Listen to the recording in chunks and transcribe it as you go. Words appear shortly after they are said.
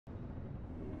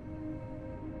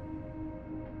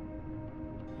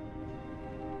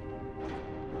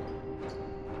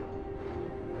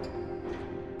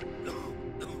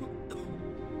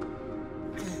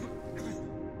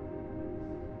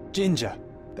Ginger.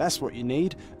 That's what you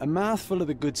need. A mouthful of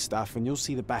the good stuff and you'll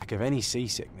see the back of any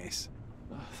seasickness.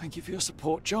 Thank you for your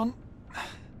support, John.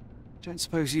 Don't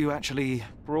suppose you actually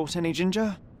brought any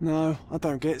ginger? No, I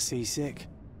don't get seasick.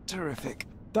 Terrific.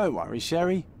 Don't worry,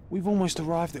 Sherry. We've almost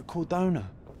arrived at Cordona.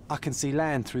 I can see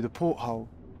land through the porthole.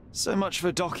 So much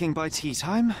for docking by tea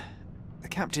time. The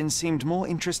captain seemed more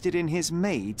interested in his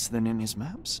maids than in his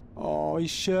maps. Oh, is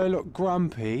Sherlock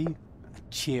grumpy?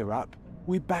 Cheer up.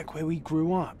 We're back where we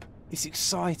grew up. It's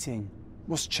exciting.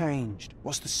 What's changed?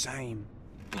 What's the same?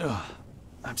 Ugh.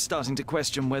 I'm starting to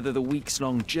question whether the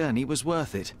weeks-long journey was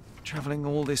worth it. Travelling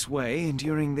all this way,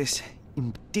 enduring this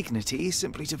indignity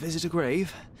simply to visit a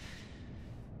grave.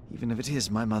 Even if it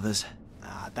is my mother's.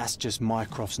 Ah, that's just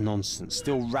Mycroft's nonsense,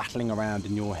 still rattling around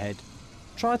in your head.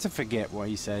 Try to forget what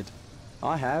he said.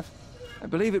 I have. I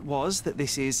believe it was that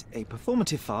this is a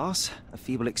performative farce, a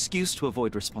feeble excuse to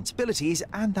avoid responsibilities,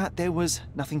 and that there was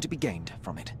nothing to be gained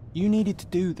from it. You needed to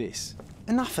do this.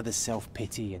 Enough of the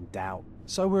self-pity and doubt.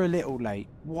 So we're a little late.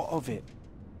 What of it?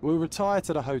 We'll retire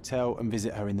to the hotel and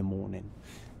visit her in the morning.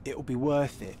 It'll be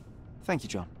worth it. Thank you,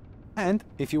 John. And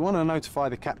if you want to notify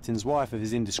the captain's wife of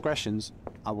his indiscretions,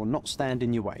 I will not stand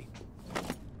in your way.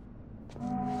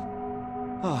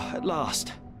 Ah, at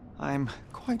last. I'm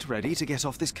quite ready to get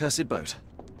off this cursed boat.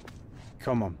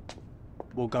 Come on.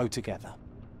 We'll go together.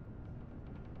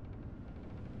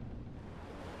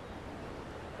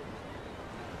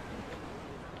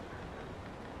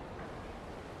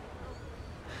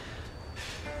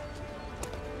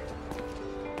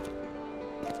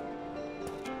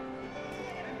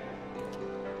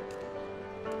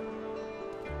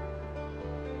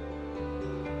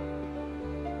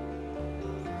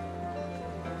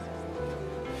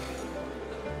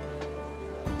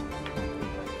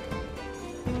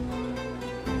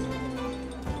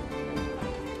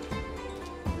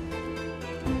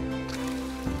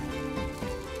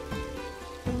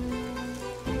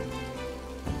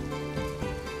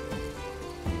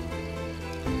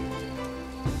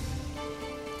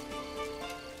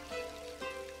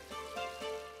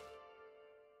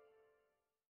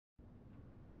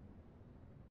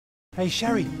 Hey,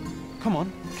 Sherry, come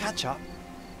on, catch up.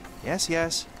 Yes,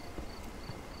 yes.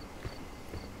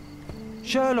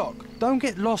 Sherlock, don't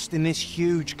get lost in this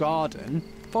huge garden.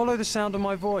 Follow the sound of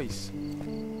my voice.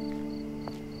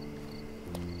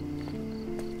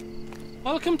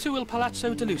 Welcome to Il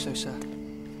Palazzo di Lusso, sir.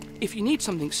 If you need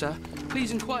something, sir,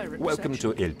 please inquire at Welcome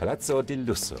reception. to Il Palazzo di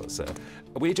Lusso, sir.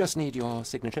 We just need your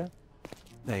signature.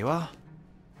 There you are.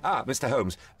 Ah, Mr.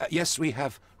 Holmes. Yes, we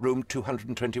have room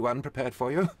 221 prepared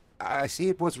for you. I see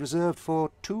it was reserved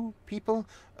for 2 people.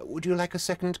 Would you like a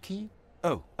second key?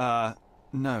 Oh,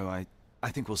 no, I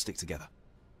think we'll stick together.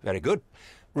 Very good.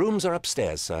 Rooms are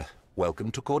upstairs, sir. Welcome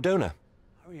to Cordona.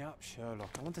 Hurry up, Sherlock.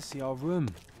 I want to see our room.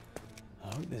 I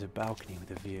hope there's a balcony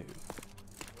with a view.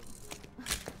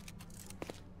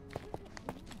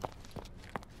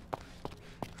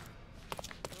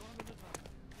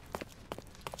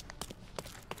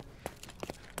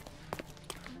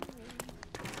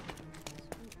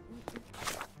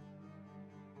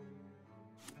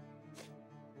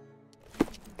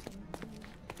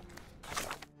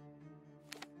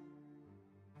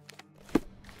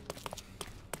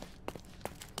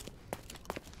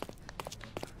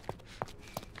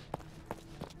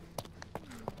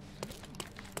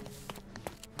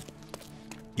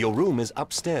 Your room is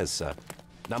upstairs, sir.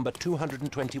 Number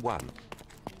 221.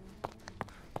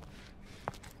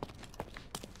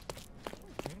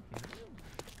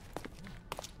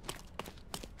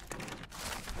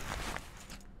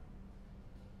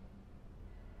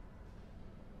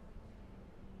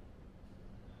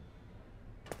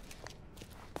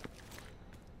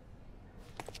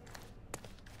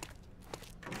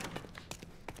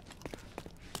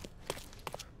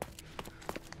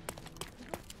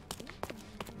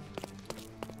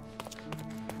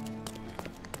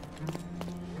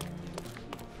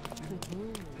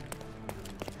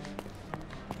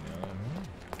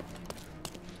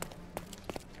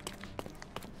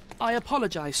 I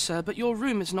apologize, sir, but your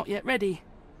room is not yet ready.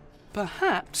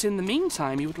 Perhaps, in the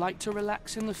meantime, you would like to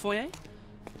relax in the foyer?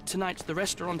 Tonight, the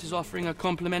restaurant is offering a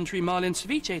complimentary marlin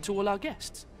ceviche to all our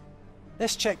guests.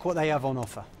 Let's check what they have on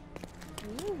offer.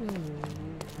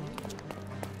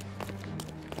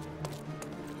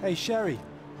 Hey, Sherry.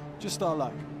 Just our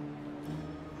luck.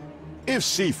 If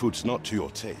seafood's not to your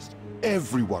taste,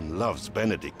 everyone loves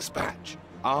Benedict's batch.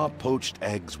 Our poached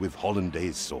eggs with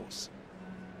hollandaise sauce.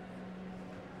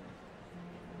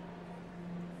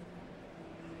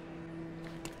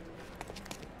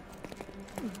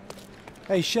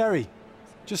 Hey, Sherry.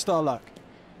 Just our luck.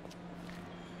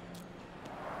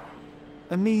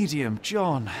 A medium.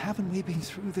 John, haven't we been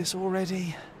through this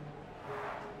already?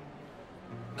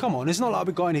 Come on, it's not like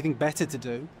we've got anything better to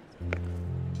do.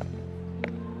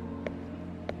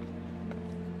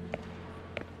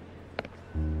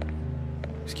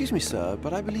 Excuse me, sir,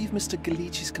 but I believe Mr.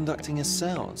 Galici is conducting a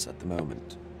séance at the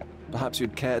moment. Perhaps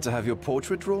you'd care to have your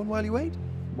portrait drawn while you wait?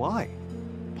 Why?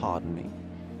 Pardon me?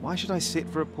 Why should I sit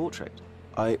for a portrait?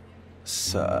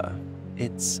 Sir,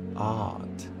 it's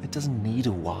art. It doesn't need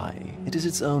a why. It is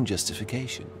its own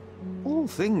justification. All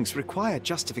things require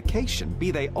justification,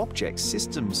 be they objects,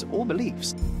 systems, or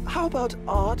beliefs. How about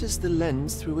art is the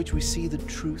lens through which we see the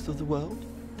truth of the world?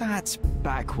 That's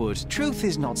backward. Truth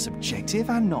is not subjective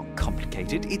and not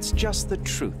complicated. It's just the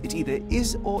truth. It either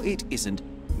is or it isn't.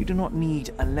 You do not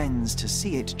need a lens to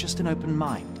see it, just an open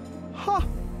mind. Ha!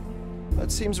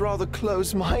 That seems rather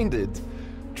close-minded.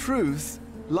 Truth,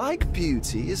 like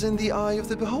beauty, is in the eye of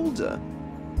the beholder.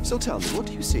 So tell me, what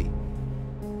do you see?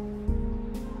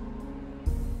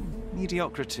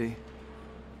 Mediocrity.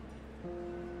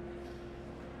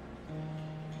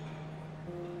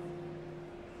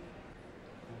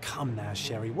 Come now,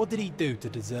 Sherry, what did he do to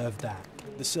deserve that?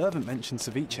 The servant mentioned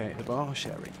ceviche at the bar,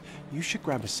 Sherry. You should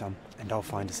grab us some, and I'll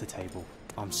find us a table.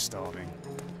 I'm starving.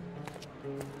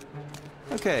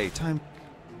 Okay, time.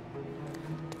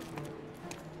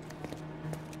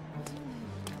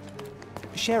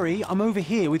 Sherry, I'm over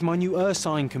here with my new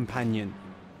Ursine companion.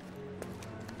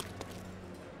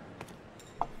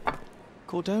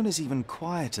 Cordona's even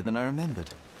quieter than I remembered.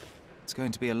 It's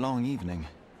going to be a long evening.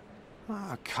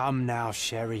 Ah, come now,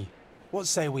 Sherry. What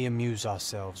say we amuse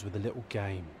ourselves with a little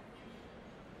game?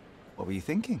 What were you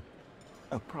thinking?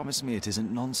 Oh, promise me it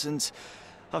isn't nonsense.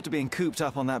 After being cooped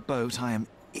up on that boat, I am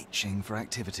itching for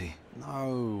activity.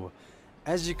 No.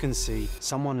 As you can see,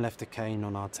 someone left a cane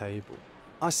on our table.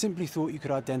 I simply thought you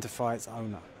could identify its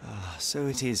owner. Ah, so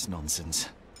it is nonsense.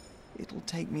 It'll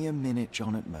take me a minute,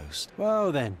 John, at most.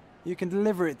 Well then, you can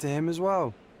deliver it to him as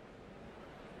well.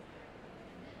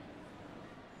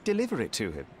 Deliver it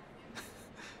to him?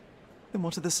 Then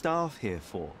what are the staff here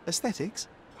for? Aesthetics?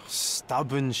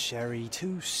 Stubborn, Sherry,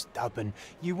 too stubborn.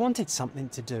 You wanted something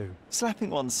to do.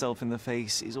 Slapping oneself in the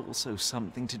face is also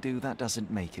something to do. That doesn't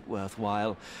make it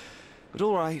worthwhile. But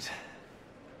all right,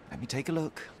 let me take a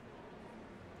look.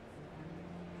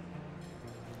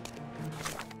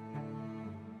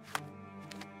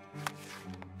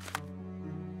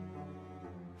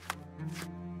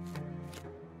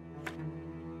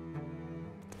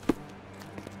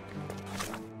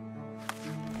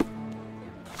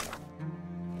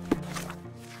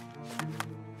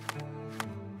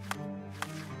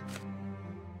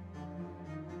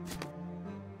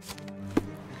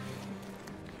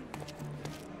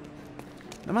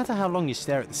 No matter how long you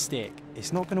stare at the stick,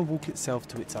 it's not going to walk itself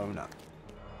to its owner.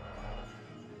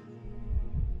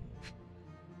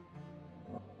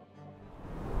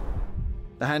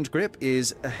 The hand grip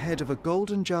is a head of a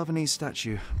golden Javanese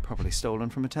statue, probably stolen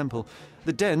from a temple.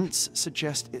 The dents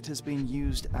suggest it has been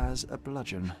used as a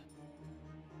bludgeon.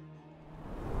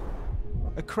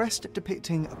 A crest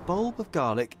depicting a bulb of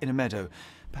garlic in a meadow,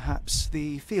 perhaps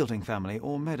the Fielding family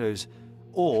or Meadows,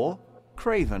 or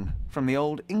Craven, from the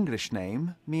Old English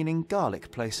name meaning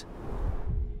garlic place.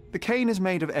 The cane is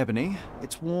made of ebony,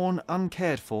 it's worn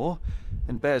uncared for,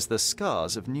 and bears the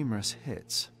scars of numerous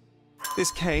hits.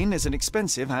 This cane is an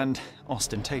expensive and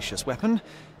ostentatious weapon.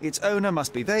 Its owner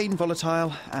must be vain,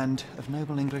 volatile, and of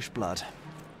noble English blood.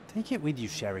 Take it with you,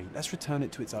 Sherry. Let's return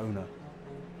it to its owner.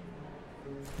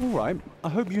 All right, I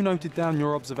hope you noted down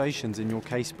your observations in your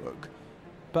casebook.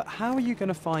 But how are you going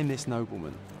to find this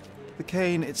nobleman? The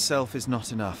cane itself is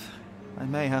not enough. I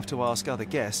may have to ask other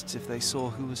guests if they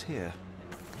saw who was here.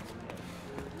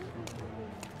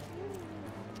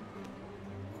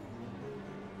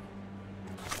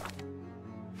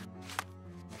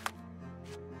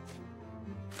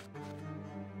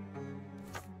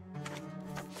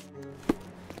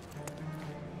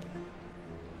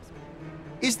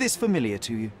 Is this familiar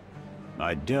to you?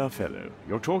 My dear fellow,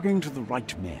 you're talking to the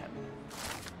right man.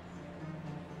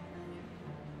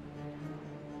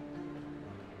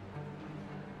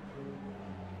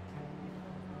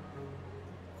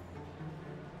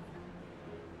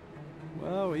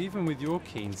 Well, even with your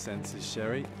keen senses,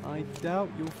 Sherry, I doubt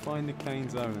you'll find the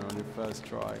cane's owner on your first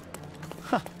try.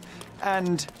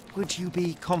 And would you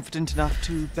be confident enough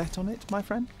to bet on it, my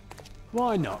friend?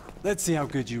 Why not? Let's see how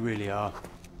good you really are.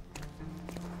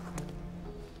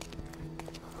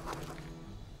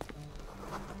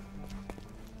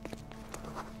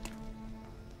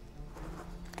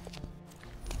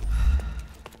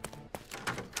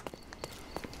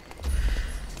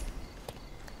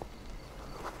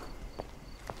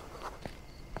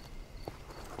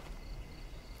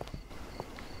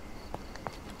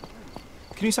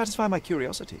 Can you satisfy my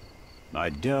curiosity?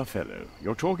 My dear fellow,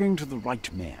 you're talking to the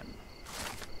right man.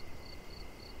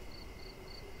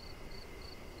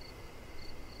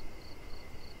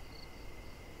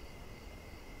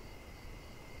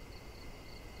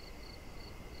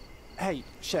 Hey,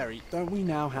 Sherry, don't we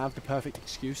now have the perfect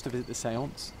excuse to visit the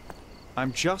seance?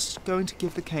 I'm just going to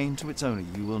give the cane to its owner.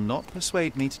 You will not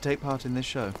persuade me to take part in this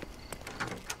show.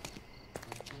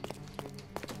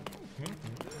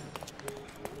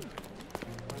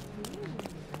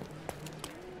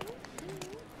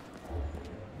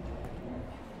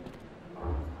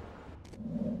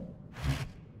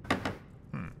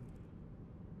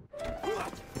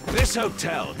 This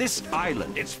hotel, this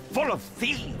island, it's full of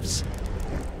thieves.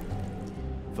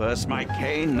 First my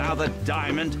cane, now the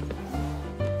diamond.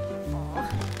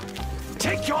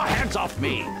 Take your hands off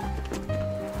me!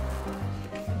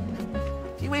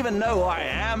 Do you even know who I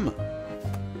am?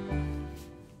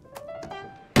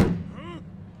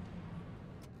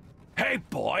 Hey,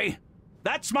 boy!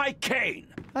 That's my cane!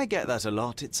 I get that a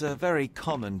lot. It's a very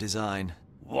common design.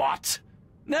 What?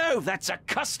 No, that's a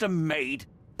custom-made...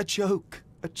 A joke.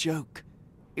 A joke.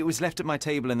 It was left at my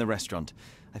table in the restaurant.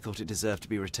 I thought it deserved to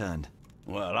be returned.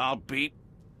 Well, I'll be...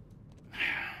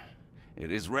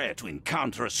 It is rare to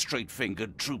encounter a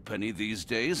straight-fingered true penny these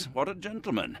days. What a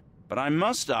gentleman. But I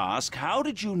must ask, how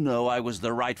did you know I was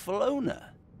the rightful owner?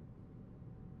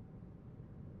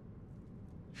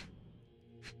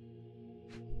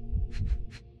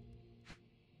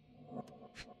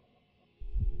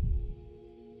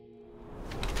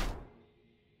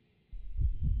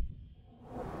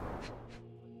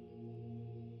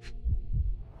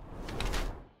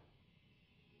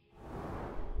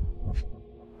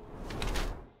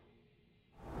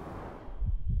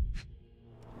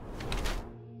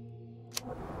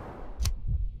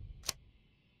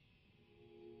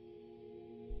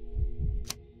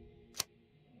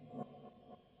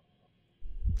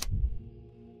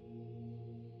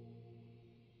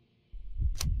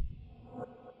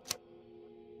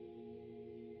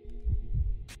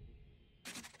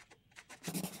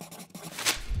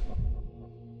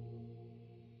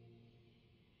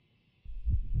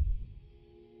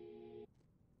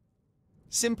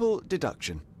 Simple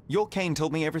deduction. Your cane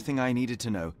told me everything I needed to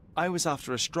know. I was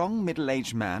after a strong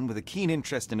middle-aged man with a keen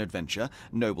interest in adventure,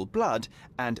 noble blood,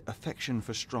 and affection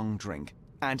for strong drink.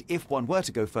 And if one were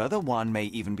to go further, one may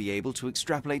even be able to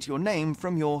extrapolate your name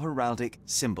from your heraldic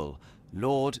symbol,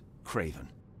 Lord Craven.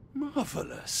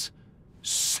 Marvelous.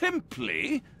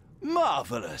 Simply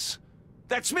marvelous.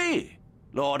 That's me,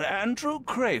 Lord Andrew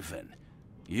Craven.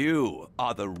 You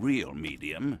are the real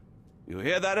medium. You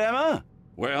hear that, Emma?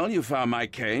 Well, you found my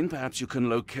cane. Perhaps you can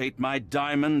locate my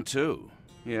diamond, too.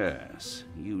 Yes,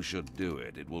 you should do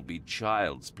it. It will be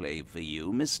child's play for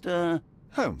you, Mr.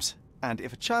 Holmes. And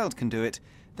if a child can do it,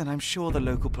 then I'm sure the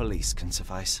local police can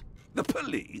suffice. The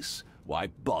police? Why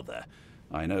bother?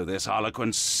 I know this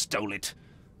harlequin stole it.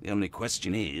 The only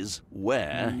question is,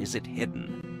 where is it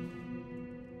hidden?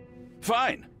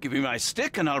 Fine. Give me my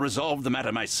stick and I'll resolve the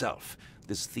matter myself.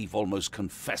 This thief almost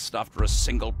confessed after a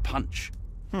single punch.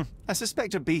 I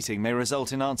suspect a beating may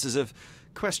result in answers of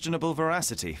questionable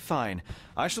veracity. Fine.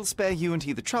 I shall spare you and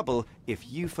he the trouble if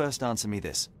you first answer me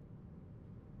this.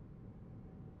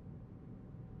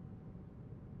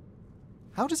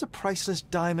 How does a priceless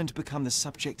diamond become the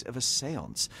subject of a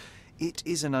séance? It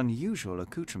is an unusual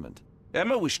accoutrement.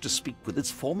 Emma wished to speak with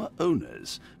its former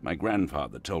owners. My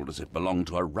grandfather told us it belonged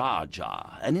to a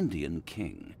Rajah, an Indian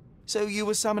king. So you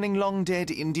were summoning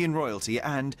long-dead Indian royalty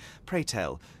and, pray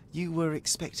tell, you were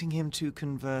expecting him to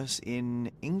converse in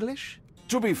English?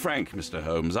 To be frank, Mr.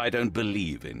 Holmes, I don't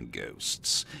believe in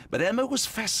ghosts. But Emma was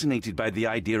fascinated by the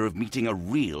idea of meeting a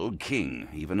real king,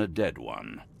 even a dead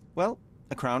one. Well,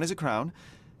 a crown is a crown.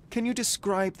 Can you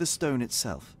describe the stone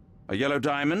itself? A yellow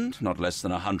diamond, not less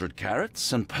than 100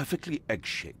 carats, and perfectly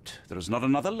egg-shaped. There is not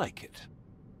another like it.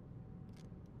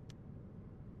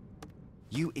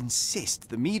 You insist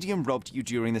the medium robbed you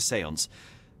during the séance.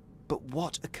 But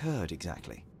what occurred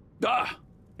exactly? Ah!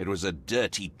 It was a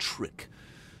dirty trick.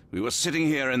 We were sitting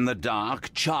here in the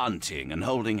dark, chanting and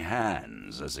holding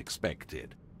hands, as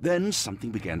expected. Then something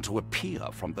began to appear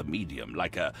from the medium,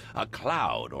 like a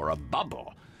cloud or a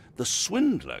bubble. The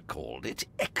swindler called it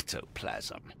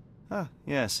ectoplasm. Ah,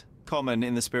 yes. Common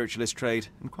in the spiritualist trade,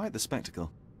 and quite the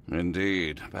spectacle.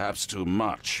 Indeed, perhaps too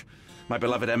much. My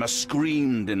beloved Emma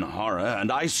screamed in horror,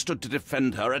 and I stood to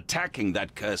defend her, attacking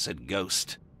that cursed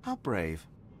ghost. How brave.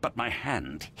 But my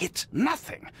hand hit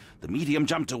nothing. The medium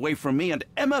jumped away from me, and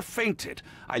Emma fainted.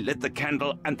 I lit the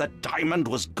candle, and the diamond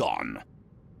was gone.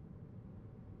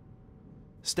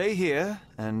 Stay here,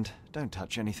 and don't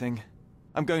touch anything.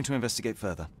 I'm going to investigate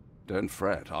further. Don't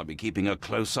fret, I'll be keeping a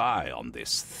close eye on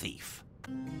this thief.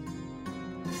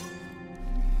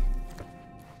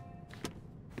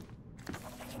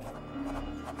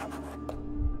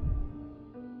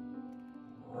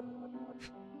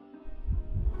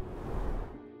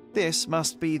 This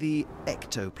must be the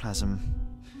ectoplasm.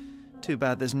 Too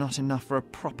bad there's not enough for a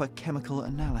proper chemical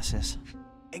analysis.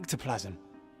 Ectoplasm.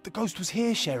 The ghost was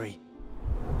here, Sherry.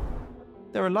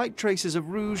 There are light traces of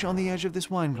rouge on the edge of this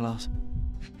wine glass.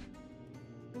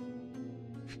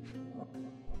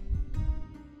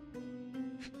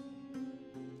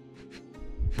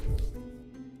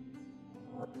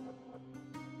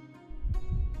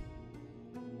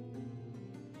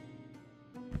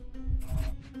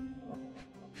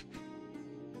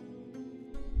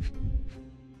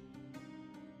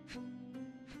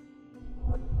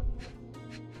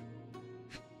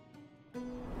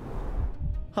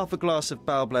 Half a glass of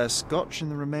Balblair Scotch and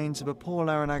the remains of a Paul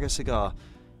Aranaga cigar.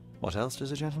 What else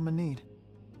does a gentleman need?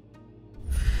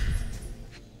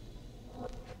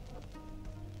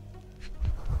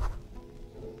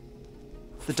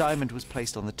 The diamond was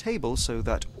placed on the table so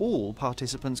that all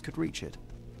participants could reach it.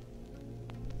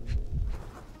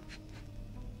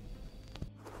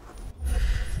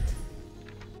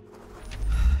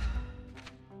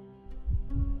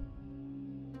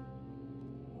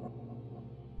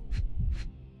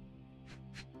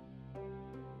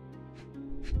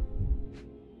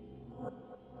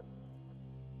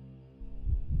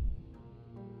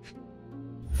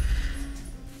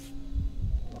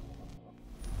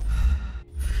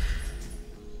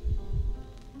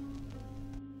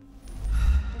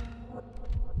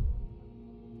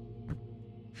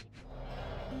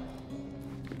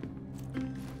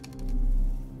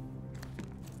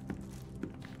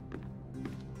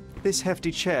 This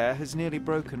hefty chair has nearly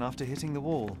broken after hitting the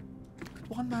wall. Could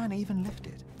one man even lift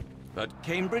it? At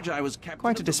Cambridge, I was captain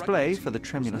Quite a of the display rugby for the team.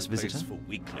 tremulous There's no place visitor. for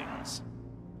weaklings.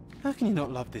 How can you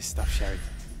not love this stuff, Sherry?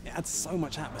 It adds so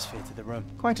much atmosphere to the room.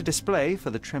 Quite a display for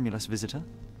the tremulous visitor.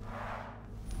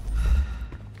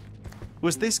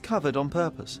 Was this covered on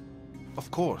purpose? Of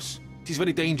course. It is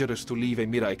very dangerous to leave a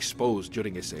mirror exposed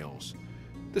during a séance.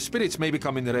 The spirits may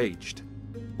become enraged.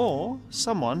 Or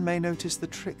someone may notice the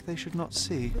trick they should not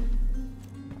see.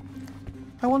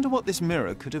 I wonder what this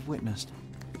mirror could have witnessed.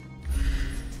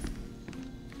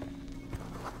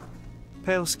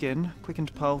 Pale skin,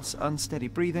 quickened pulse, unsteady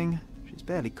breathing. She's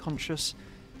barely conscious.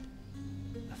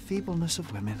 The feebleness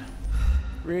of women.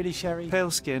 Really, Sherry?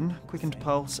 Pale skin, quickened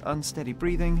pulse, unsteady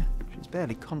breathing. She's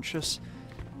barely conscious.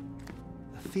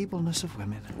 The feebleness of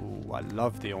women. Oh, I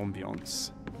love the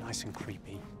ambience. Nice and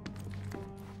creepy.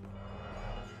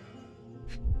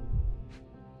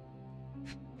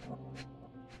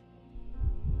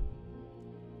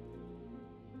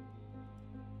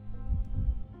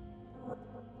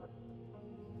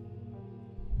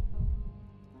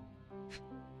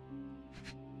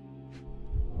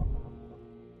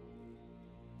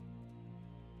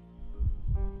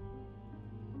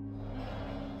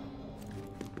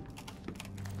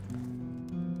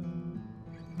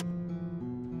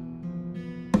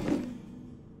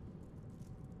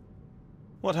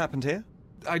 What happened here?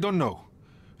 I don't know.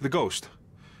 The ghost.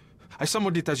 I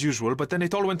summoned it as usual, but then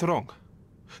it all went wrong.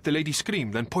 The lady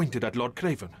screamed and pointed at Lord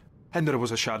Craven. And there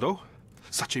was a shadow.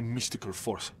 Such a mystical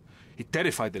force. It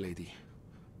terrified the lady.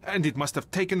 And it must have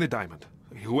taken the diamond.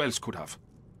 Who else could have?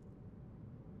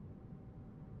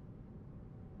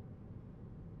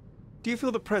 Do you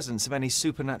feel the presence of any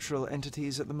supernatural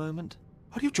entities at the moment?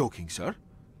 Are you joking, sir?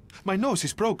 My nose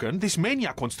is broken, this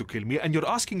maniac wants to kill me, and you're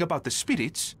asking about the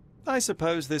spirits? I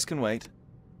suppose this can wait.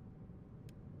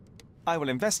 I will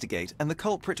investigate, and the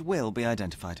culprit will be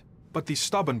identified. But the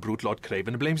stubborn brute Lord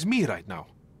Craven blames me right now.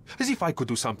 As if I could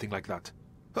do something like that.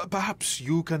 Perhaps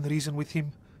you can reason with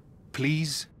him?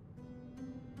 Please?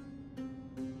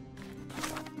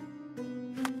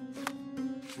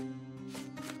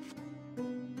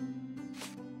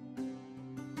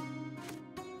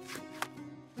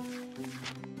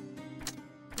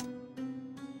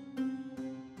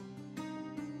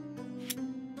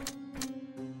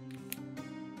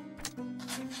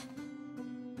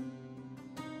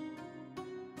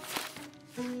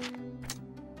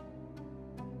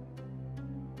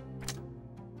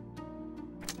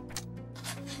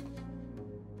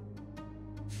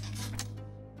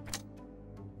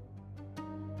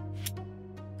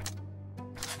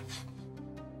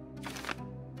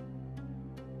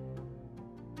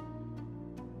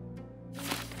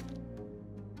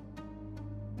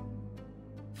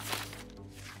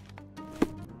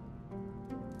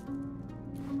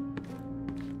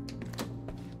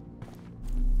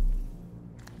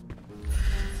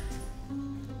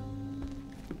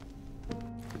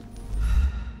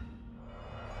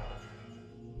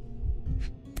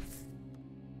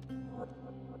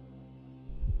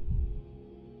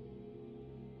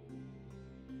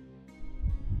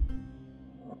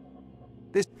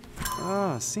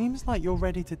 Seems like you're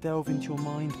ready to delve into your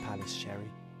mind palace,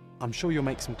 Sherry. I'm sure you'll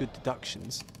make some good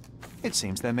deductions. It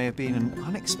seems there may have been an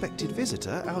unexpected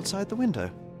visitor outside the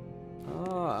window.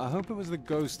 I hope it was the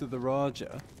ghost of the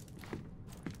Raja.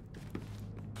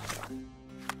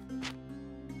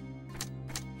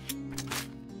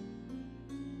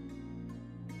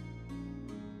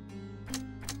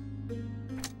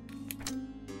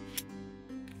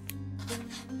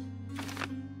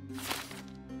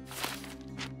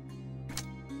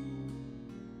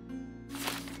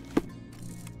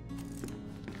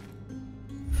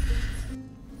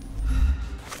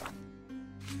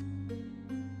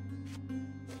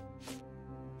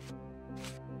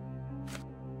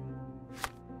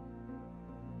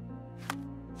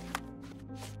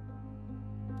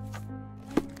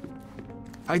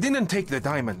 I didn't take the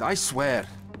diamond, I swear.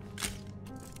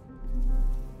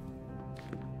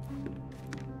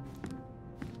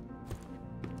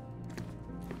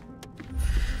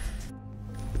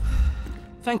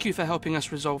 Thank you for helping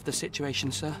us resolve the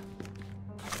situation, sir.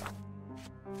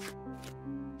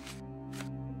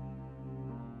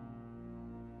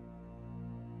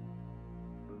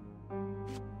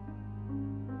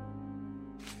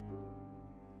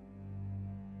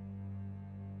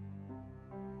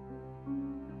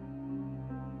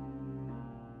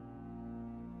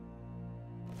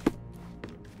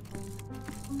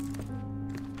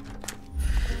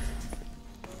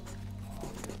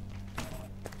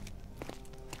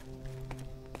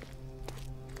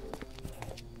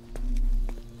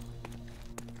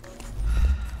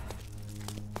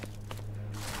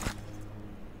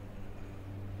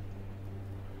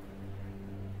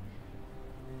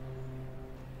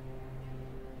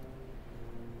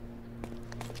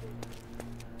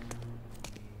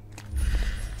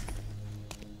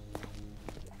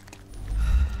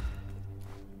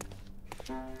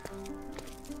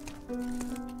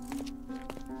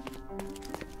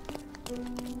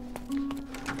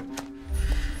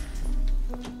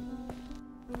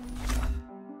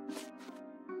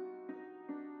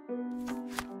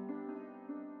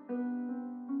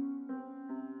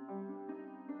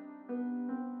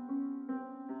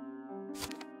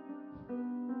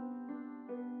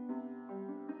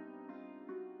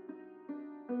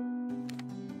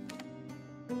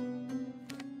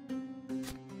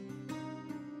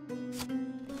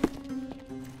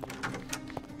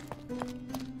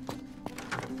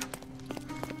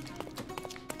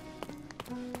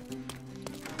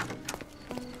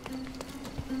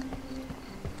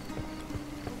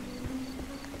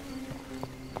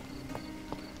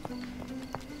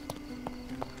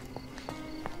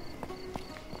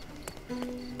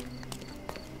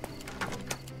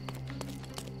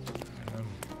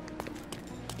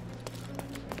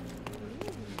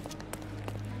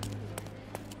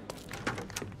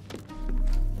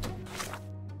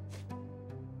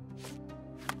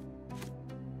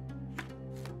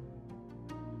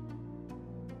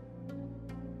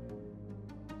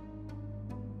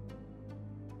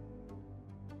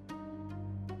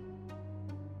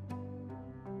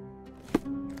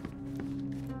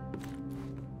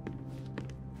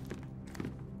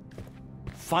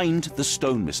 Find the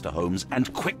stone, Mr. Holmes,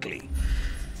 and quickly.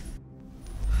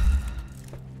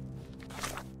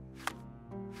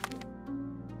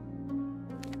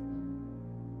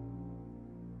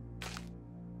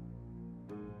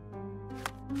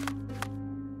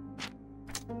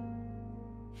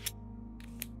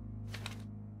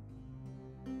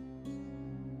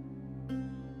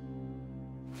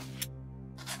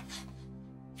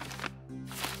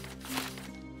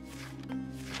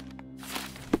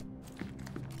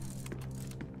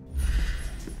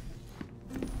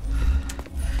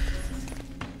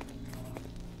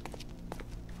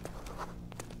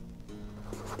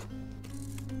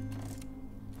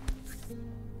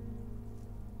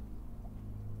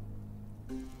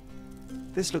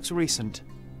 This looks recent.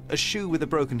 A shoe with a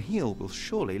broken heel will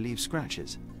surely leave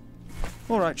scratches.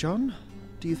 All right, John.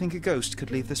 Do you think a ghost could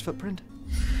leave this footprint?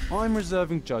 I'm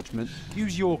reserving judgment.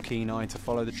 Use your keen eye to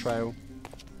follow the trail.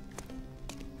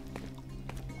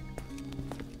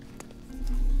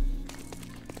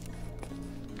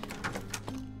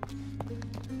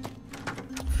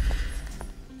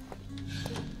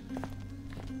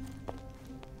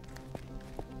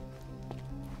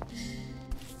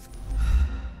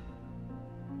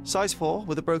 Size 4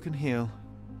 with a broken heel.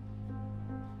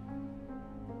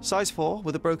 Size 4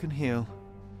 with a broken heel.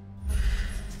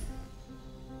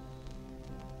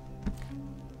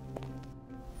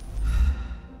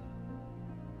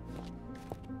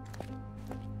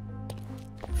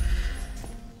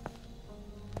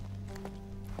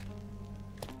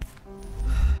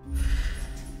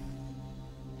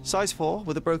 Size 4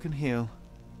 with a broken heel.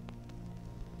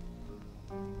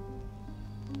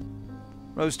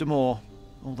 Rose de Moore.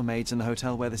 All the maids in the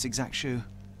hotel wear this exact shoe.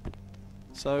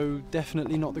 So,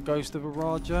 definitely not the ghost of a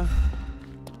Raja?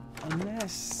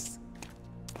 Unless...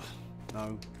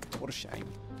 No, what a shame.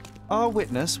 Our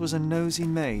witness was a nosy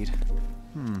maid.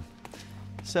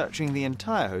 Searching the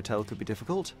entire hotel could be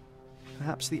difficult.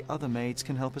 Perhaps the other maids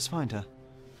can help us find her.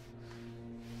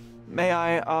 May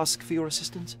I ask for your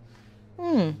assistance?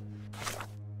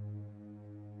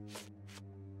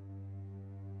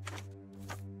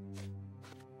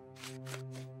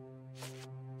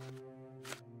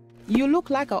 You look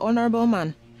like an honorable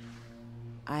man.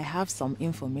 I have some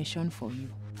information for you.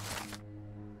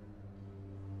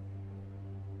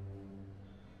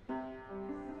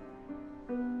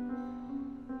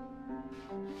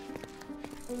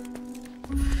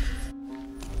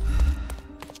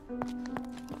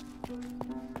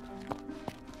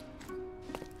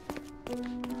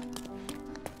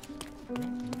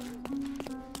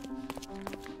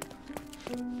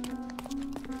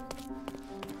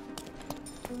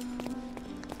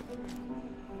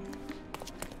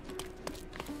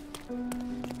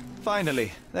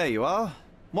 Finally, there you are.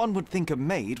 One would think a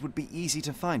maid would be easy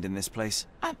to find in this place.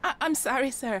 I'm sorry,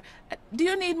 sir. Do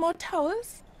you need more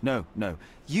towels? No.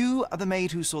 You are the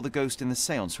maid who saw the ghost in the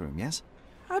seance room, yes?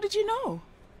 How did you know?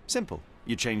 Simple.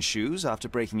 You changed shoes after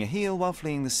breaking a heel while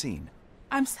fleeing the scene.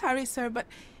 I'm sorry, sir, but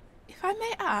if I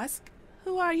may ask,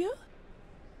 who are you?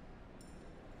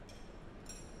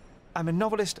 I'm a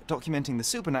novelist documenting the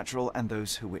supernatural and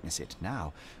those who witness it.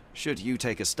 Now, should you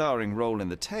take a starring role in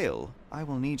the tale, I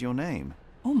will need your name.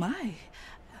 Oh my,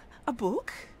 a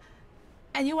book?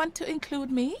 And you want to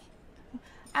include me?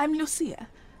 I'm Lucia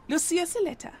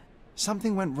Saletta.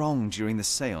 Something went wrong during the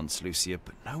seance, Lucia,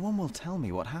 but no one will tell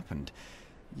me what happened.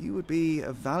 You would be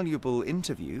a valuable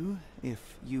interview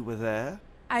if you were there.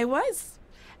 I was,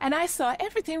 and I saw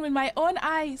everything with my own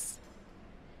eyes.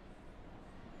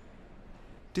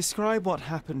 Describe what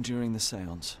happened during the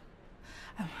seance.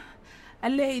 A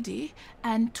lady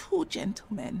and two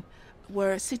gentlemen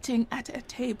were sitting at a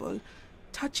table,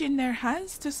 touching their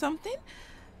hands to something.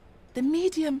 The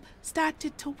medium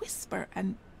started to whisper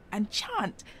and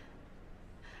chant,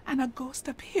 and a ghost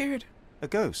appeared. A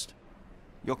ghost?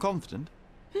 You're confident?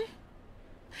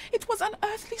 It was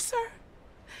unearthly, sir.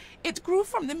 It grew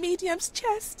from the medium's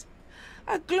chest.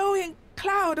 A glowing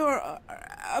cloud or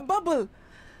a bubble.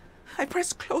 I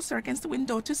pressed closer against the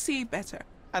window to see better.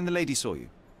 And the lady saw you?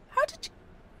 How did you...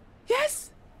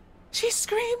 Yes! She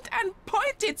screamed and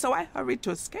pointed, so I hurried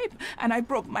to escape, and I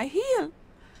broke my heel.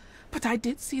 But I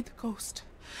did see the ghost.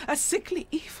 A sickly,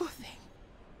 evil thing.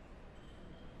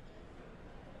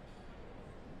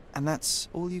 And that's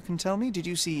all you can tell me? Did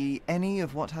you see any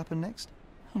of what happened next?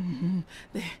 The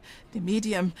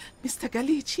medium, Mr.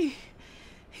 Galici,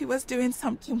 he was doing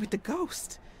something with the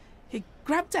ghost. He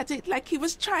grabbed at it like he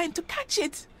was trying to catch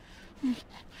it.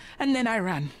 And then I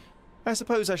ran. I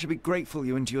suppose I should be grateful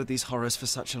you endured these horrors for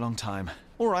such a long time.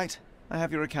 All right, I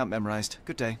have your account memorized.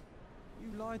 Good day.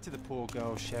 You lied to the poor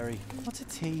girl, Sherry. What a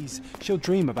tease. She'll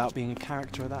dream about being a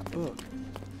character of that book.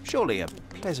 Surely a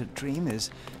pleasant dream is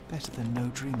better than no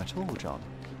dream at all, John.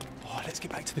 Oh, let's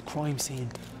get back to the crime scene.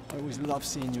 I always love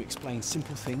seeing you explain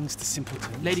simple things to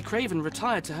simpletons. Lady Craven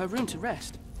retired to her room to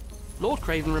rest. Lord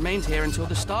Craven remained here until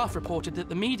the staff reported that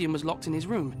the medium was locked in his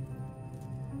room.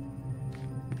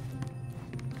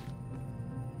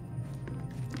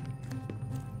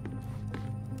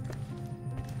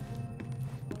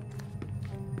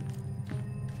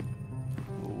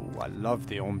 Oh, I love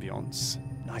the ambience.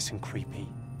 Nice and creepy.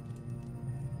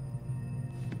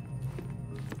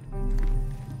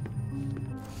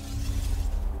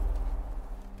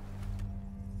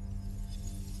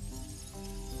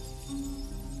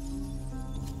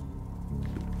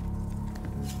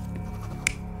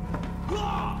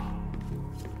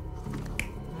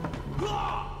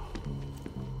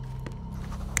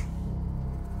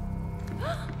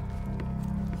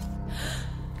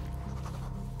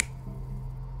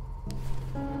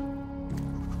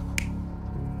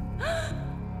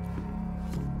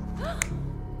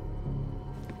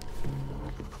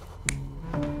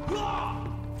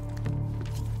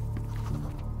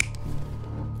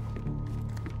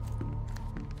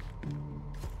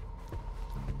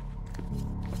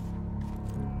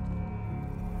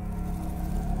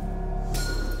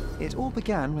 It all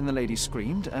began when the lady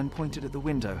screamed and pointed at the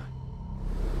window.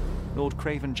 Lord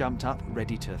Craven jumped up,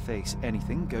 ready to face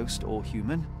anything, ghost or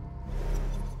human.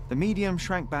 The medium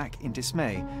shrank back in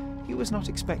dismay. He was not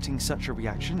expecting such a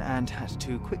reaction and had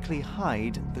to quickly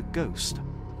hide the ghost.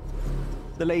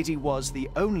 The lady was the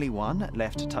only one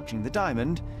left touching the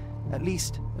diamond, At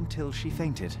least until she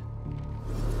fainted.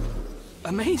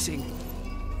 Amazing.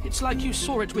 It's like you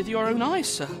saw it with your own eyes,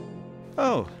 sir.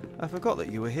 Oh, I forgot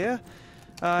that you were here.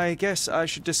 I guess I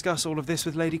should discuss all of this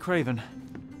with Lady Craven.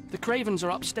 The Cravens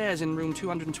are upstairs in room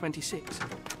 226.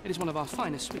 It is one of our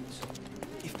finest suites.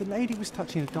 If the lady was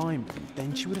touching a diamond,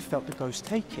 then she would have felt the ghost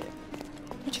take it.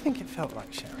 What do you think it felt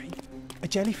like, Sherry? A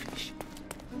jellyfish?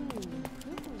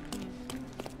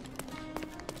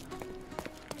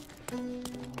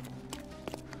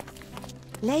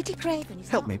 Lady Craven is...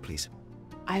 Help me, please.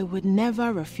 I would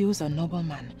never refuse a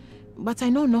nobleman, but I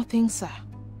know nothing, sir.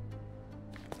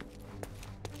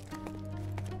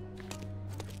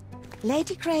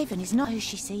 Lady Craven is not who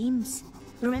she seems.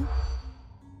 Remember?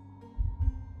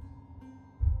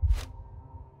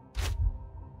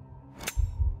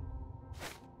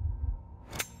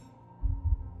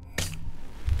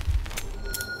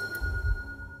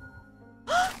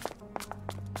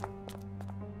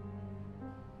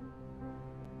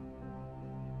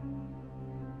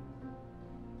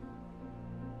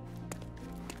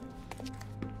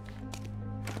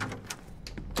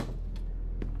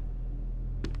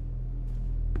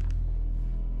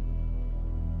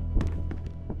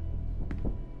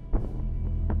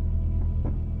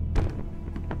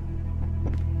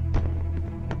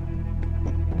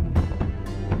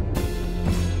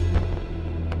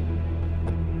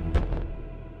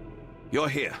 You're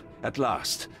here, at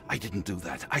last. I didn't do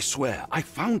that, I swear. I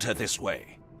found her this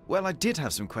way. Well, I did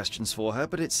have some questions for her,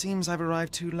 but it seems I've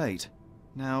arrived too late.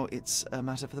 Now it's a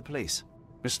matter for the police.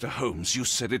 Mr. Holmes, you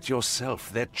said it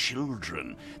yourself. They're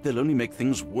children. They'll only make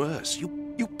things worse.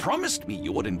 You promised me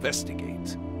you would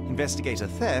investigate. Investigate a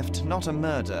theft, not a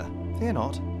murder. Fear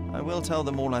not. I will tell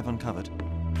them all I've uncovered.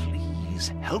 Please,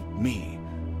 help me.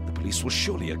 The police will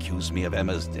surely accuse me of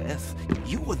Emma's death.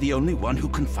 You are the only one who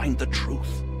can find the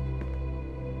truth.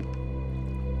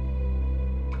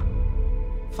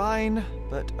 Fine,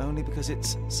 but only because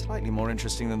it's slightly more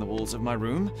interesting than the walls of my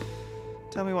room.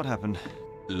 Tell me what happened.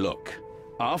 Look,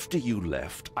 after you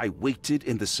left, I waited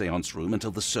in the seance room until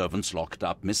the servants locked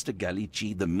up Mr.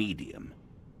 Gallici, the medium.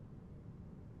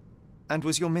 And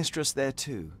was your mistress there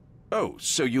too? Oh,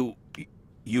 so you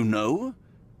know?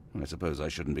 I suppose I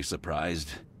shouldn't be surprised.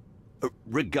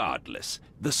 Regardless,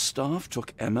 the staff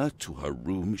took Emma to her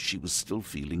room. She was still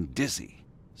feeling dizzy.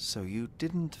 So you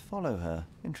didn't follow her.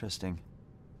 Interesting.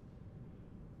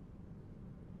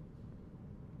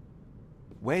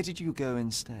 Where did you go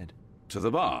instead? To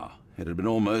the bar. It had been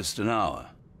almost an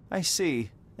hour. I see.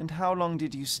 And how long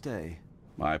did you stay?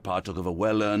 I partook of a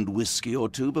well-earned whiskey or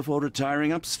two before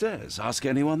retiring upstairs. Ask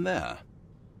anyone there.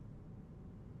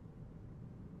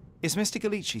 Is Mr.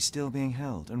 Gallici still being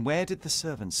held? And where did the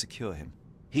servants secure him?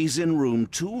 He's in room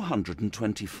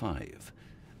 225.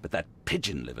 But that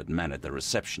pigeon-livered man at the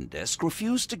reception desk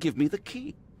refused to give me the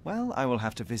key. Well, I will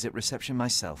have to visit reception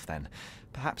myself, then.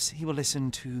 Perhaps he will listen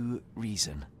to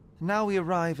reason. Now we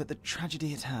arrive at the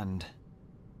tragedy at hand.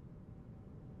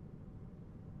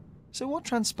 So what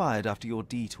transpired after your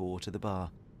detour to the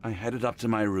bar? I headed up to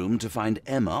my room to find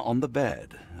Emma on the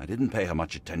bed. I didn't pay her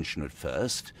much attention at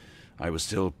first. I was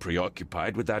still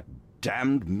preoccupied with that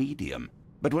damned medium.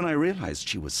 But when I realized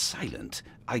she was silent,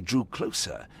 I drew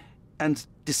closer and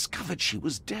discovered she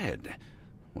was dead.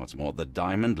 What's more, the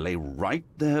diamond lay right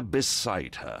there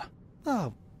beside her.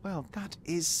 Oh, well, that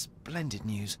is splendid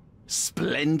news.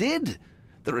 Splendid?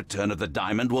 The return of the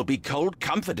diamond will be cold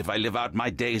comfort if I live out my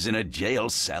days in a jail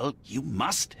cell. You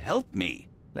must help me.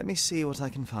 Let me see what I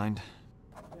can find.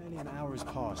 Barely an hour has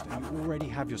passed and you already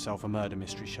have yourself a murder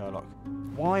mystery, Sherlock.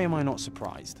 Why am I not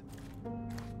surprised?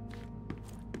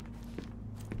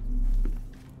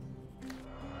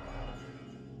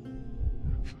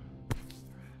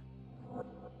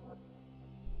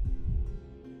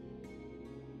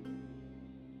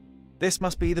 This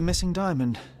must be the missing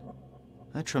diamond.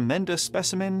 A tremendous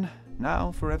specimen,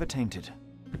 now forever tainted.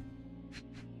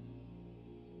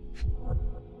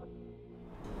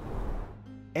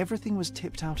 Everything was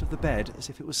tipped out of the bed as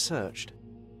if it was searched.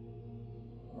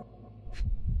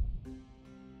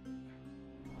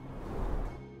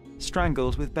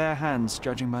 Strangled with bare hands,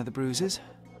 judging by the bruises.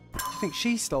 I think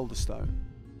she stole the stone.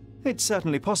 It's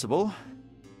certainly possible,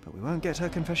 but we won't get her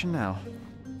confession now.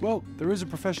 Well, there is a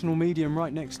professional medium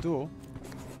right next door.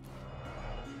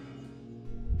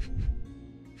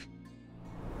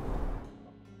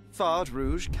 Fard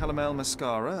Rouge Calomel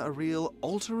Mascara, a real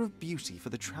altar of beauty for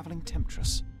the travelling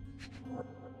temptress.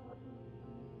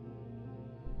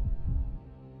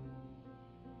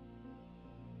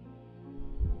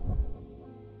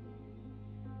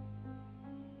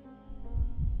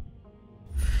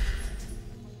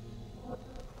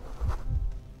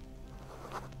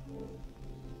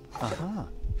 Aha.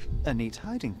 A neat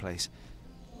hiding place.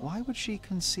 Why would she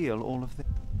conceal all of this?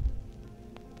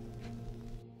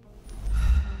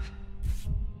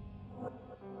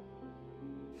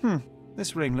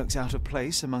 This ring looks out of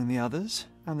place among the others,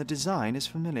 and the design is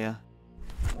familiar.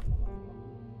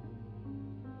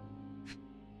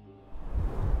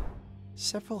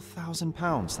 Several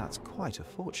 £1,000s, that's quite a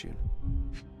fortune.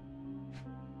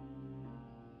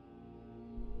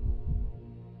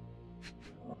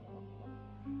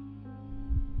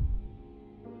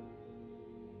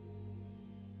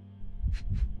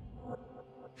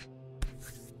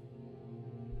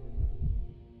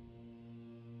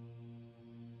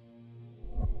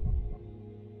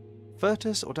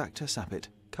 Virtus audacta sapit.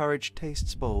 Courage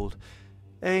tastes bold.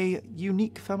 A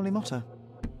unique family motto.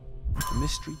 The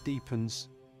mystery deepens.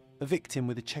 A victim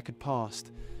with a checkered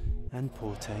past and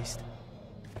poor taste.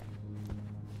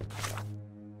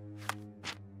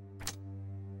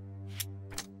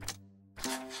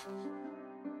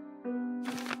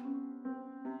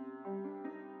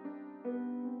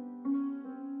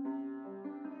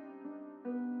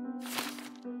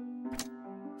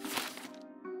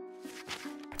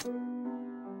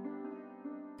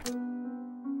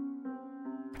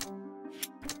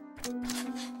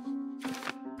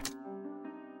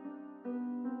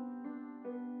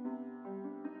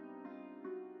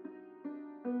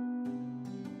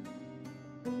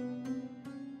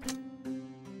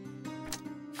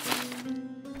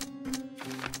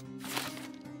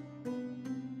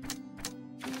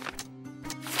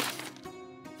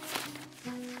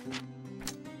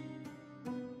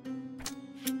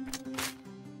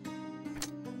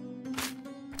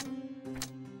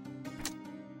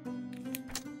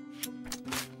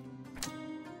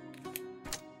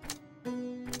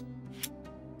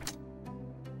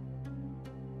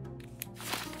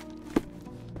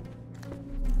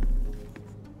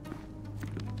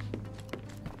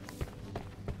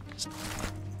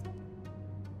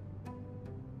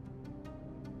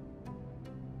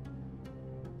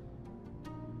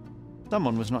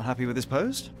 Someone was not happy with his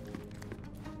post.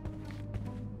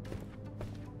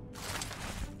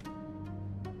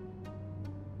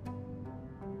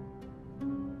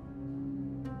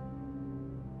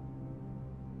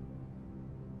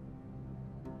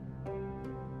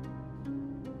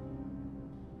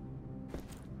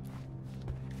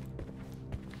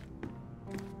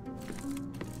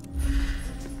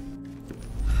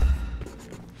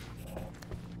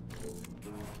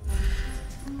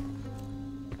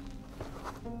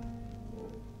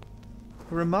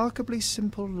 A remarkably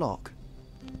simple lock.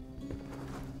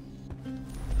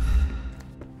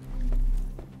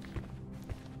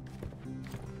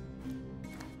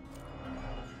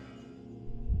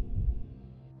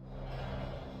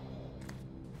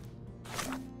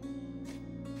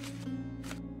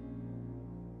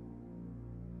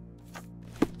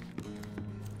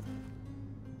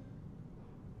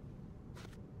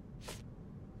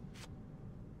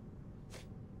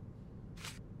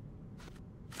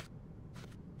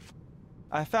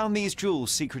 I found these jewels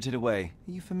secreted away.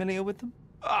 Are you familiar with them?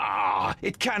 Ah,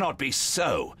 it cannot be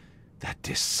so. That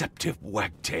deceptive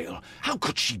wagtail. How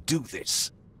could she do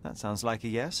this? That sounds like a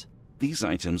yes. These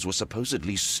items were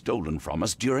supposedly stolen from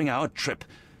us during our trip.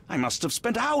 I must have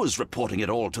spent hours reporting it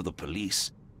all to the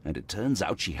police. And it turns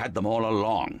out she had them all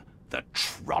along. The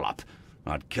trollop.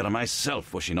 I'd kill her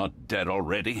myself, was she not dead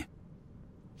already?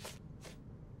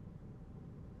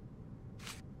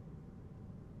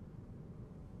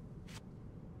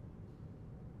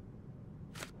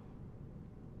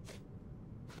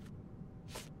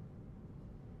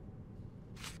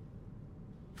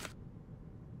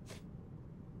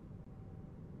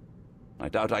 I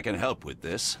doubt I can help with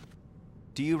this.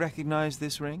 Do you recognize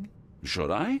this ring? Should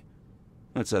I?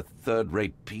 It's a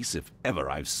third-rate piece if ever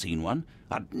I've seen one.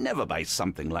 I'd never buy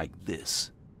something like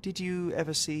this. Did you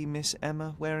ever see Miss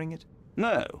Emma wearing it?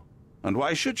 No. And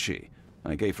why should she?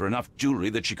 I gave her enough jewelry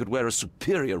that she could wear a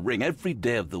superior ring every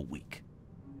day of the week.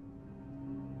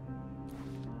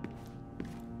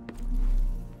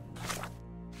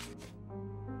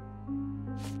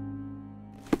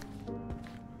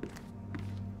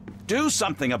 Do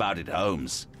something about it,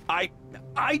 Holmes. I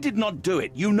did not do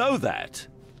it. You know that.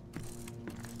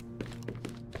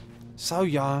 So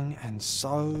young and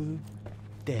so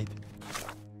dead.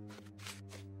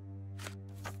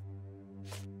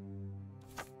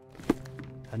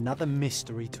 Another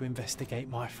mystery to investigate,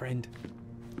 my friend.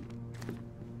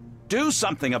 Do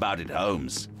something about it,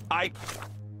 Holmes.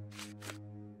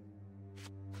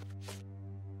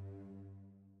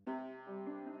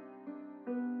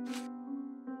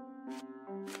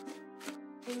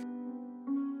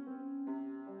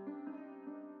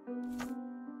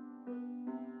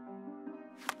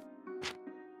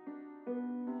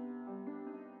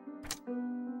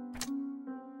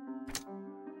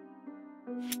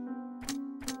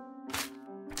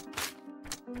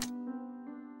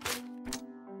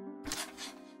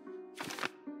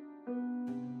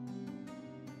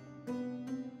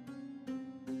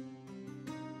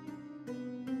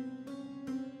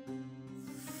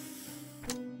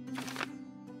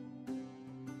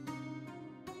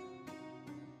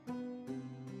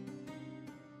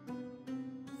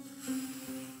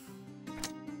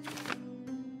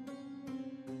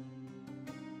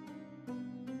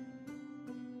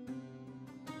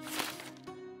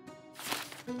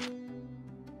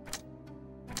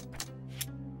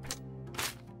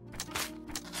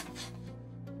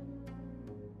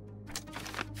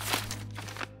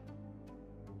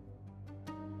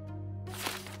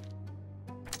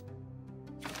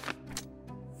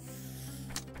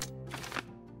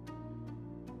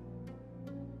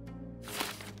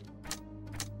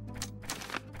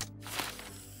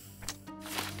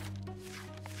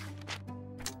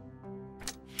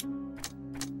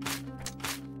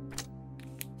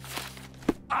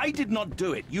 I did not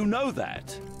do it. You know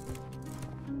that.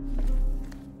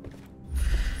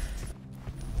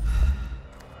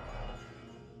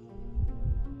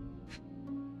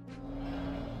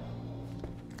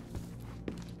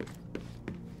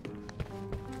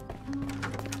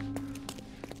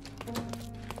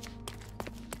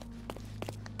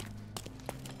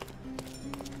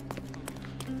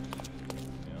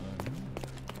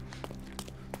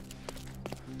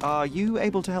 Are you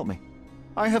able to help me?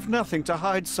 I have nothing to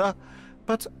hide, sir,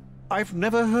 but I've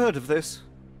never heard of this.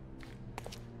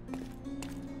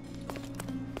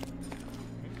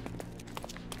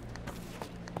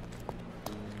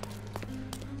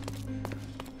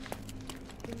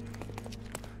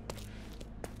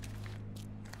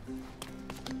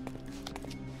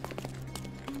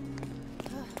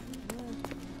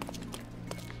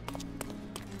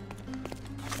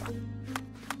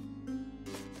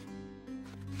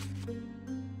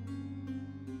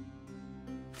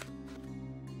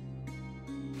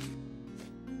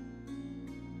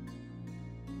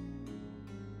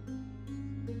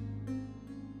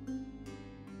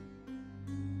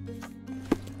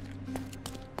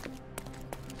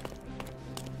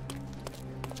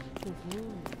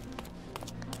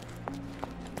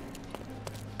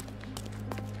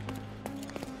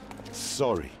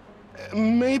 Sorry.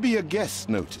 Maybe a guest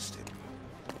noticed it.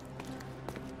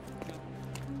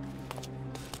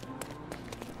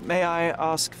 May I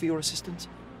ask for your assistance?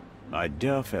 My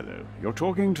dear fellow, you're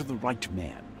talking to the right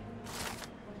man.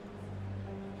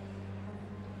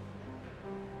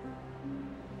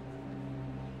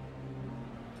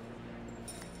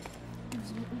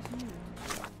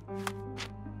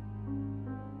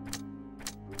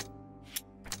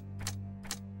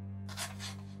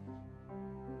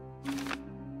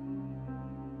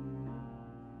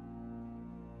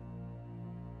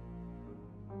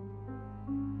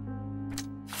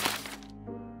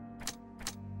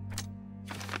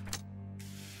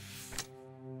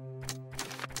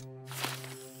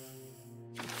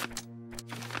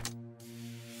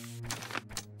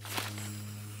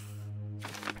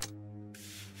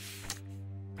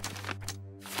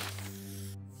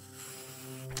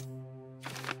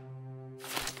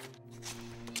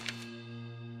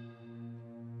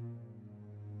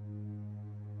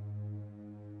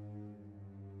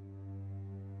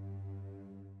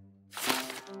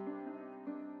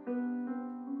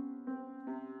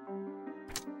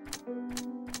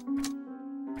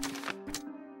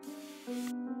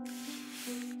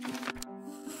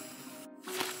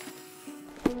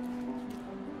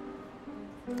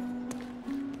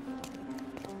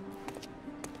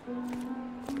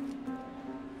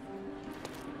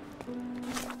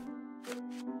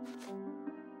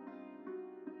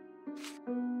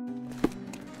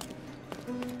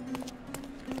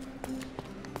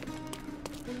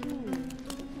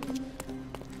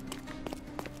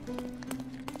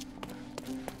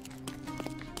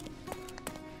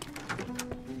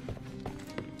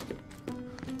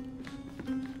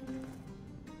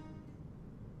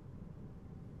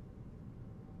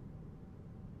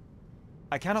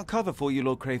 I cannot cover for you,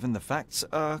 Lord Craven. The facts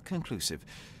are conclusive.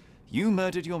 You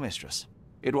murdered your mistress.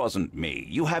 It wasn't me.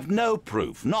 You have no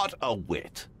proof, not a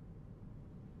whit.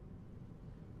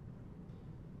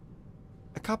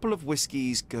 A couple of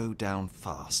whiskies go down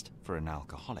fast for an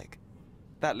alcoholic.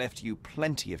 That left you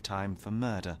plenty of time for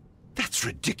murder. That's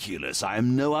ridiculous. I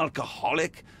am no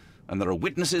alcoholic, and there are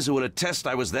witnesses who will attest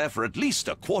I was there for at least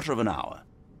a quarter of an hour.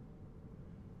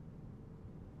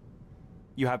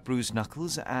 You have bruised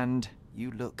knuckles, and you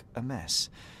look a mess.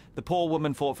 The poor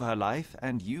woman fought for her life,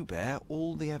 and you bear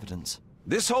all the evidence.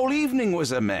 This whole evening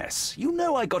was a mess. You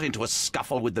know I got into a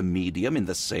scuffle with the medium in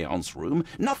the séance room.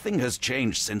 Nothing has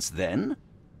changed since then.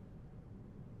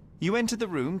 You entered the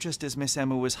room just as Miss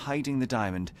Emma was hiding the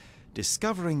diamond.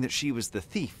 Discovering that she was the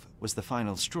thief was the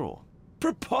final straw.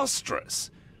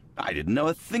 Preposterous! I didn't know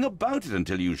a thing about it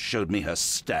until you showed me her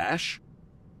stash.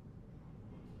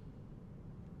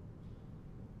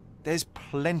 There's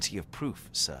plenty of proof,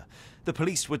 sir. The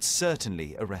police would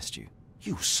certainly arrest you.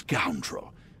 You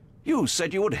scoundrel! You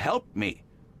said you would help me.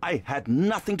 I had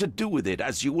nothing to do with it,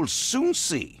 as you will soon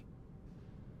see.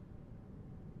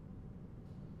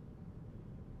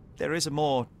 There is a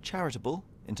more charitable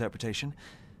interpretation.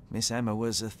 Miss Emma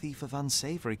was a thief of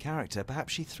unsavory character.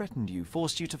 Perhaps she threatened you,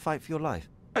 forced you to fight for your life.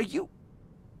 Are you...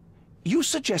 You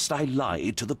suggest I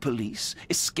lied to the police?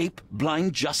 Escape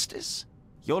blind justice?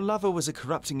 Your lover was a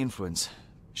corrupting influence.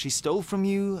 She stole from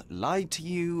you, lied to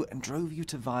you, and drove you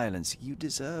to violence. You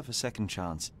deserve a second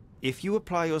chance. If you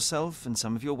apply yourself and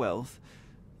some of your wealth,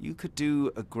 you could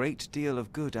do a great deal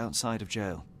of good outside of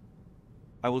jail.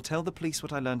 I will tell the police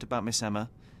what I learned about Miss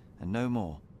Emma, and no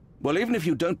more. Well, even if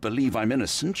you don't believe I'm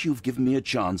innocent, you've given me a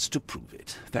chance to prove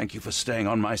it. Thank you for staying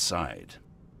on my side.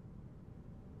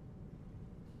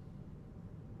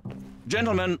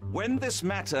 Gentlemen, when this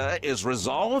matter is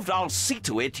resolved, I'll see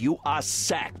to it you are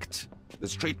sacked.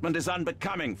 This treatment is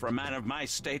unbecoming for a man of my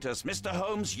status. Mr.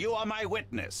 Holmes, you are my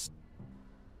witness.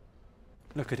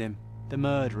 Look at him, the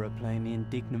murderer playing the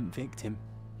indignant victim.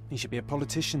 He should be a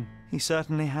politician. He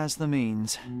certainly has the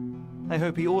means. I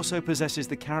hope he also possesses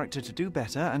the character to do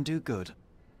better and do good.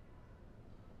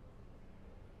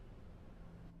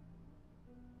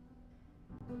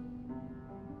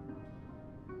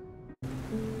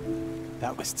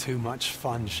 That was too much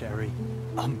fun, Sherry.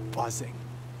 I'm buzzing.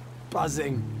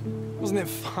 Buzzing. Wasn't it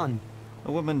fun?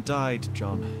 A woman died,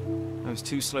 John. I was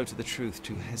too slow to the truth,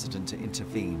 too hesitant to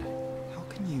intervene. How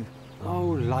can you... Oh,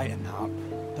 lighten up.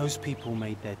 Those people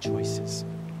made their choices.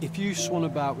 If you swan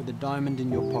about with a diamond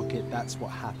in your pocket, that's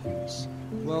what happens.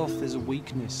 Wealth is a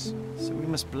weakness. So we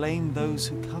must blame those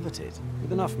who covet it.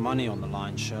 With enough money on the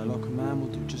line, Sherlock, a man will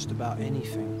do just about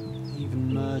anything.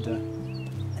 Even murder.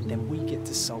 And then we get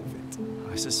to solve it.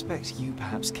 I suspect you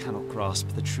perhaps cannot grasp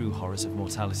the true horrors of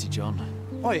mortality, John.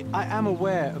 Oi, I am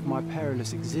aware of my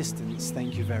perilous existence,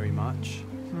 thank you very much.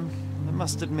 I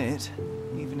must admit,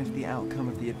 even if the outcome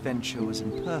of the adventure was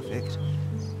imperfect,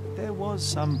 there was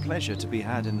some pleasure to be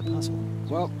had in the puzzle.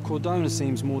 Well, Cordona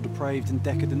seems more depraved and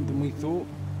decadent than we thought.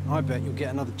 I bet you'll get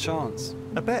another chance.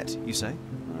 A bet, you say?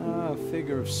 A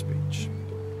figure of speech.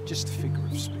 Just a figure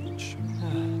of speech.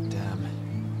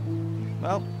 Damn.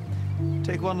 Well,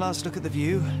 take one last look at the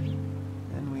view,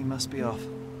 then we must be off.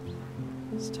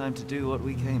 It's time to do what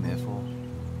we came here for.